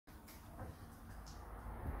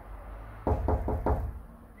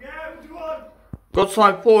Got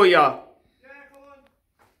something for ya. Yeah, come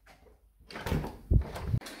on.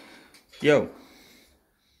 Yo.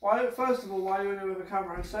 First of all, why are you in here with a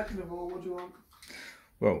camera? And second of all, what do you want?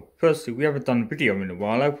 Well, firstly, we haven't done a video in a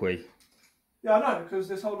while, have we? Yeah, I know, because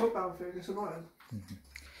this whole lockdown thing is annoying.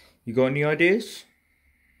 You got any ideas?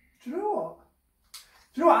 Do you know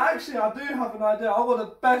what? Actually, I do have an idea. I've got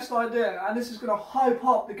the best idea, and this is going to hype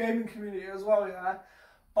up the gaming community as well, yeah?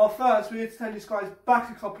 But first, we need to take these guys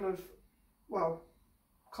back a couple of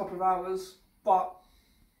hours, but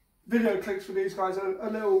video clicks for these guys, a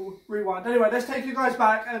little rewind. Anyway, let's take you guys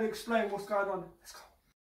back and explain what's going on. Let's go.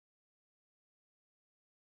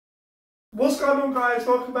 What's going on, guys?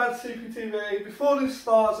 Welcome back to CPTV. Before this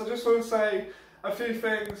starts, I just want to say a few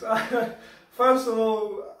things. First of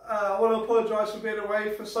all, I want to apologise for being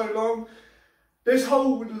away for so long. This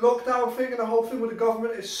whole lockdown thing and the whole thing with the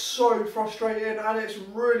government is so frustrating, and it's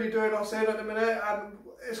really doing us in at the minute, and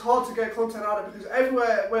it's hard to get content out of it because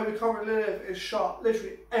everywhere where we currently live is shut,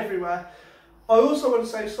 literally everywhere. I also want to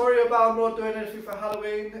say sorry about not doing anything for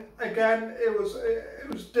Halloween. Again, it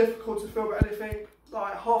was difficult to film anything.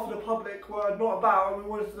 Like, half of the public were not about, and we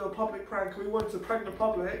wanted to do a public prank, and we wanted to prank the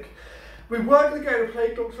public. We were going to get a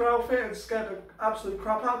Plague Doctor outfit and scare the absolute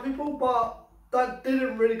crap out of people, but that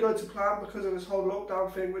didn't really go to plan because of this whole lockdown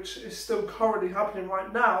thing, which is still currently happening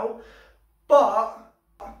right now. But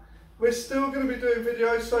we're still going to be doing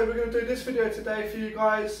videos, so we're going to do this video today for you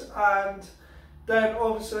guys, and then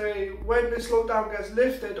obviously when this lockdown gets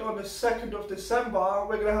lifted on the 2nd of December,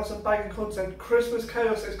 we're going to have some banging content. Christmas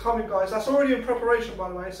Chaos is coming, guys. That's already in preparation, by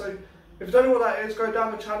the way, so if you don't know what that is, go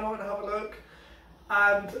down the channel and have a look.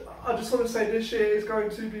 And I just want to say this year is going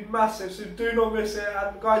to be massive, so do not miss it.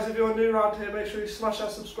 And guys, if you're new around here, make sure you smash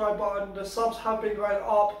that subscribe button. The subs have been going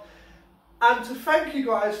up. And to thank you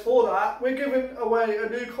guys for that, we're giving away a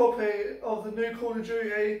new copy of the new Call of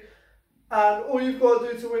Duty. And all you've got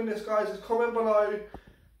to do to win this, guys, is comment below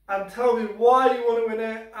and tell me why you want to win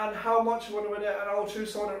it and how much you want to win it. And I'll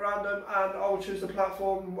choose someone at random, and I'll choose the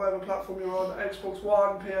platform, whatever platform you're on, Xbox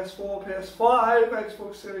One, PS4, PS5,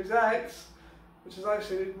 Xbox Series X, which is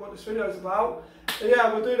actually what this video is about. But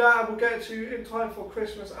yeah, we'll do that, and we'll get it to you in time for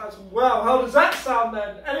Christmas as well. How does that sound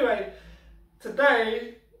then? Anyway,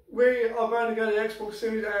 today we are going to get the Xbox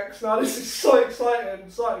Series X. Now this is so exciting,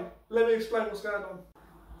 so let me explain what's going on.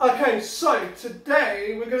 Okay, so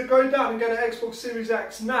today we're going to go down and get an Xbox Series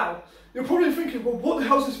X. Now, you're probably thinking, well, what the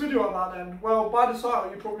hell is this video about then? Well, by the title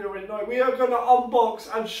you probably already know. We are going to unbox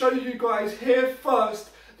and show you guys here first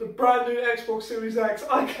the brand new Xbox Series X.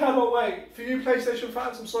 I cannot wait. For you PlayStation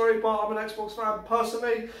fans, I'm sorry, but I'm an Xbox fan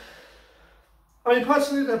personally. I mean,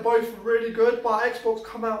 personally, they're both really good, but Xbox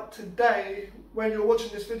come out today when you're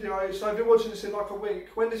watching this video. So if you're watching this in like a week,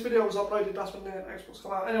 when this video was uploaded, that's when the Xbox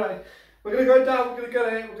come out. Anyway, we're going to go down, we're going to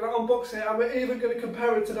get it, we're going to unbox it, and we're even going to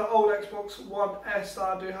compare it to the old Xbox One S that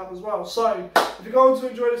I do have as well. So, if you're going to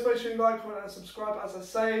enjoy this, make sure you like, comment and subscribe, as I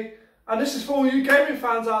say. And this is for all you gaming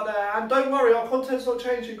fans out there. And don't worry, our content's not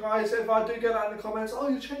changing, guys. If I do get that in the comments, oh,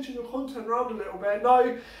 you're changing your content around a little bit.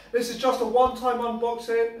 No, this is just a one-time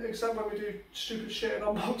unboxing, except when we do stupid shit and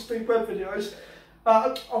unbox deep web videos.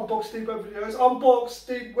 Unbox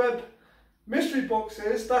deep web mystery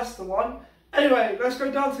boxes, that's the one. Anyway, let's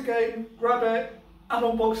go down to game, grab it, and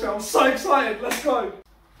unbox it. I'm so excited, let's go.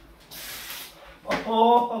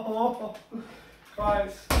 Oh,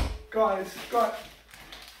 guys.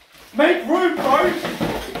 Make room, bro!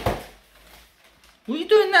 What are you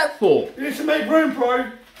doing that for? You need to make room,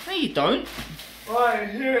 bro. No, you don't. Right,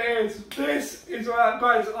 here it is. This is right,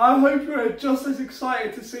 guys. I hope you're just as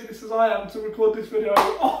excited to see this as I am to record this video.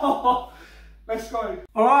 Oh, let's go.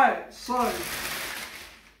 Alright, so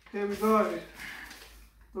here we go.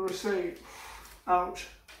 The receipt. Ouch.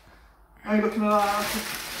 Are you looking at that?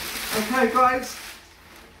 Okay, guys.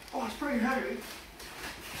 Oh, it's pretty heavy.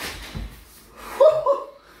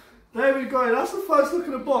 There we go, that's the first look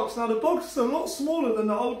at the box. Now the box is a lot smaller than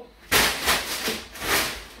the old...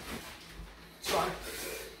 Sorry.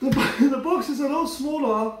 The box is a lot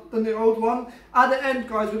smaller than the old one. At the end,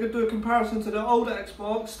 guys, we're going to do a comparison to the old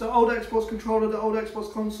Xbox controller, the old Xbox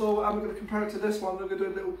console, and we're going to compare it to this one. We're going to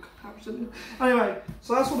do a little comparison. Anyway,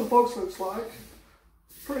 so that's what the box looks like.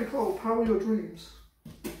 Pretty cool. Power your dreams.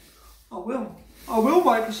 I will,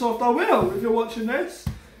 Microsoft, I will, if you're watching this.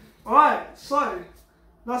 Alright, so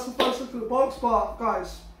that's the first look at the box, but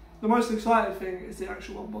guys, the most exciting thing is the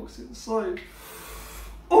actual unboxing. So,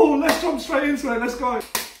 oh, let's jump straight into it, let's go.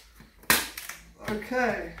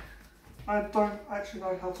 Okay, I don't actually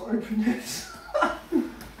know how to open this.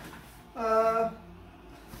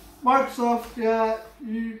 Microsoft, yeah,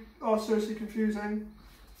 you are seriously confusing,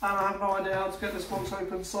 and I have no idea how to get this box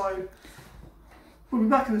open, so We'll be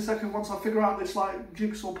back in a second once I figure out this like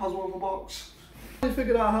jigsaw puzzle of a box. I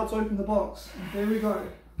figured out how to open the box. Here we go.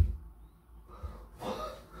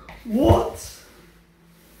 What?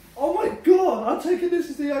 Oh my god, I'm taking this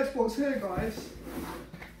as the Xbox here, guys.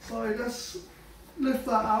 So let's lift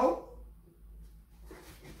that out.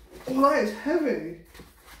 Oh, that is heavy.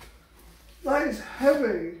 That is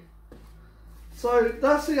heavy. So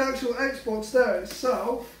that's the actual Xbox there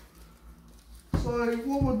itself. So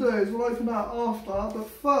what we'll do is we'll open that after, but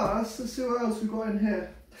first, let's see what else we've got in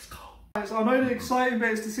here. Let's go. So I know the exciting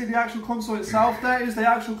bit is to see the actual console itself. There is the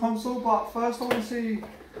actual console, but first I want to see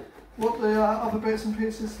what the other bits and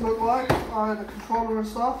pieces look like, the controller and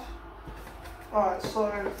stuff. Alright, so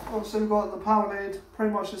obviously we've got the power lead,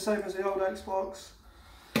 pretty much the same as the old Xbox.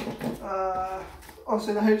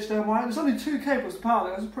 Obviously the HDMI, there's only 2 cables to power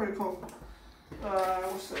lead, that's pretty cool.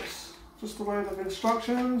 What's this? Just a load of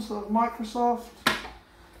instructions of Microsoft.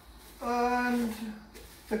 And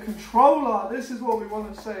the controller, this is what we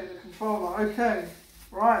want to see, the controller. Okay,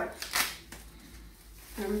 right.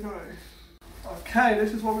 Here we go. Okay,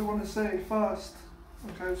 this is what we want to see first.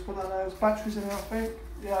 Okay, let's put that there. There's batteries in it, I think.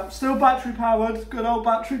 Yeah, still battery powered. Good old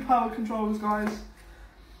battery powered controllers, guys.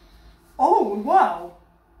 Oh, wow.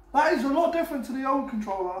 That is a lot different to the old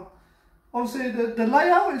controller. Obviously, the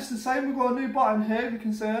layout is the same. We've got a new button here, if you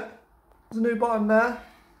can see it. There's a new button there.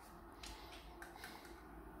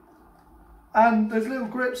 And there's little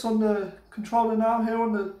grips on the controller now, here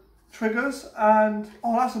on the triggers. And,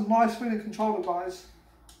 oh, that's a nice feeling controller, guys.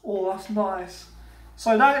 Oh, that's nice.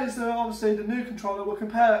 So that is obviously the new controller. We'll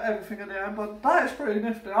compare everything at the end, but that is pretty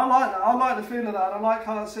nifty. I like that. I like the feel of that. I like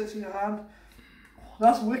how it sits in your hand. Oh,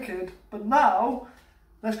 that's wicked. But now,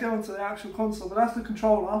 let's go on to the actual console. But that's the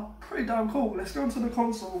controller. Pretty damn cool. Let's go on to the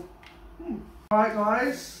console. Alright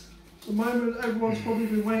guys, the moment everyone's probably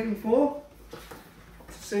been waiting for.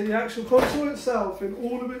 To see the actual console itself in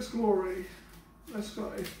all of its glory. Let's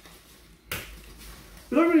go.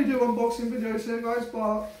 We don't really do unboxing videos here, guys,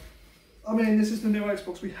 but I mean, this is the new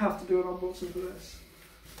Xbox. We have to do an unboxing for this.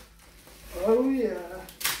 Oh yeah.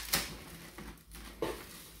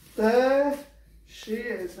 There she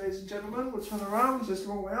is, ladies and gentlemen. We'll turn around. Is this the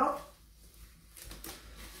wrong way up?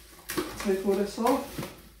 Take all this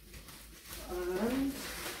off. And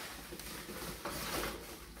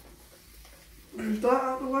move that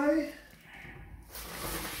out of the way.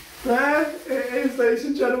 There it is, ladies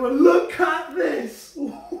and gentlemen. Look at this!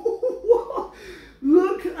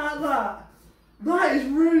 Look at that! That is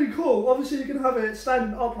really cool. Obviously you can have it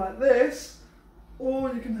standing up like this,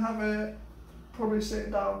 or you can have it probably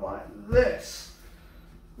sitting down like this.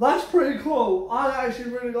 That's pretty cool. I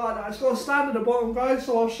actually really like that. It's got a stand at the bottom, guys,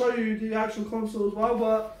 so I'll show you the actual console as well,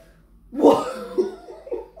 but what?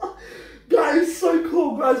 That is so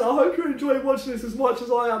cool, guys. I hope you're enjoying watching this as much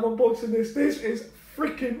as I am unboxing this. This is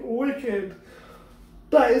freaking wicked.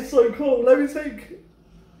 That is so cool. Let me take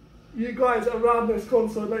you guys around this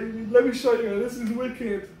console. Let me show you. This is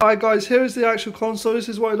wicked. Alright guys, here is the actual console. This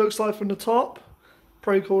is what it looks like from the top.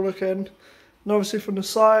 Pretty cool looking. And obviously from the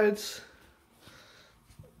sides.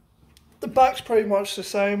 The back's pretty much the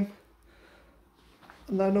same.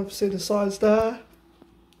 And then obviously the sides there.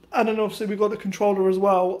 And then obviously we've got the controller as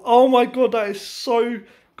well. Oh my god, that is so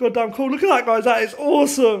goddamn cool. Look at that, guys. That is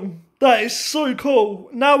awesome. That is so cool.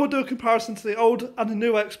 Now we'll do a comparison to the old and the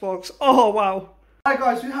new Xbox. Oh, wow. Hi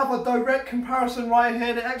guys, we have a direct comparison right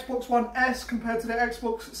here. The Xbox One S compared to the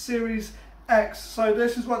Xbox Series X. So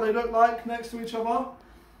this is what they look like next to each other.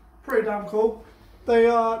 Pretty damn cool. They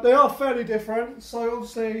are fairly different. So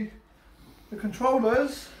obviously the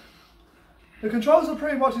controllers are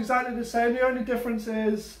pretty much exactly the same. The only difference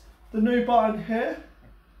is the new button here.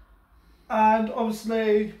 And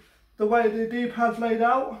obviously the way the D-pad's laid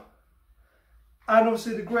out. And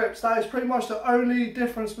obviously the grips. That is pretty much the only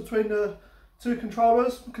difference between the two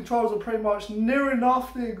controllers. The controllers are pretty much near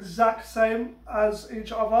enough the exact same as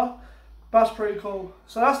each other. That's pretty cool.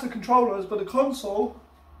 So that's the controllers, but the console.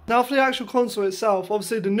 Now for the actual console itself,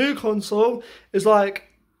 obviously the new console is like,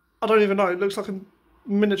 I don't even know, it looks like a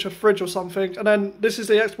miniature fridge or something. And then this is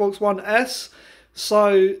the Xbox One S.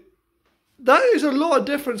 So that is a lot of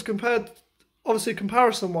difference compared, obviously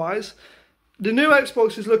comparison wise. The new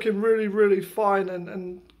Xbox is looking really, really fine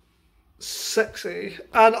and sexy.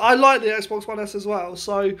 And I like the Xbox One S as well.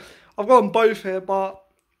 So I've got them both here, but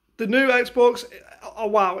the new Xbox, oh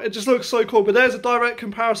wow, it just looks so cool. But there's a direct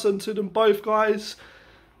comparison to them both, guys.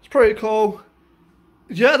 It's pretty cool.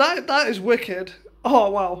 Yeah, that is wicked.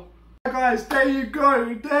 Oh wow. Guys, there you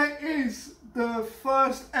go. There is the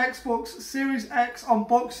first Xbox Series X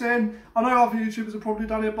unboxing. I know other YouTubers have probably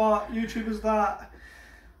done it, but YouTubers that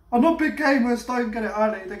are not big gamers don't get it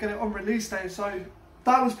early. They get it on release day. So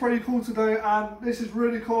that was pretty cool to do, and this is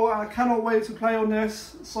really cool, and I cannot wait to play on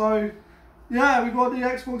this. So yeah, we've got the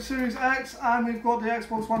Xbox Series X and we've got the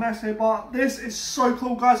Xbox One S here, but this is so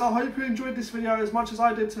cool, guys. I hope you enjoyed this video as much as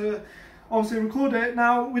I did to obviously record it.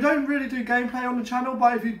 Now, we don't really do gameplay on the channel,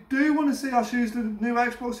 but if you do want to see us use the new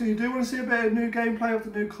Xbox and you do want to see a bit of new gameplay of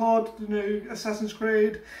the new COD, the new Assassin's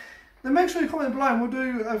Creed, then make sure you comment below and we'll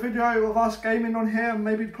do a video of us gaming on here and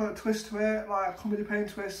maybe put a twist to it, like a comedy pain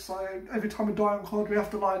twist. So every time we die on COD, we have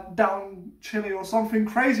to like down chili or something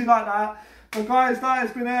crazy like that. But guys, that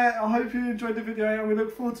has been it. I hope you enjoyed the video and we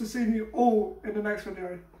look forward to seeing you all in the next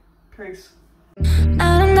video. Peace.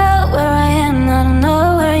 I don't know where I am, I don't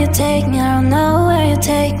know where you take me, I don't know where you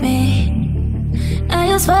take me. I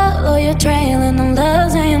just follow your trail and I'm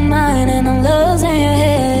losing your mind and I'm losing your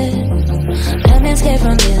head. Let me escape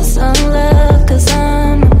from this unlove, cause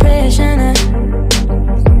I'm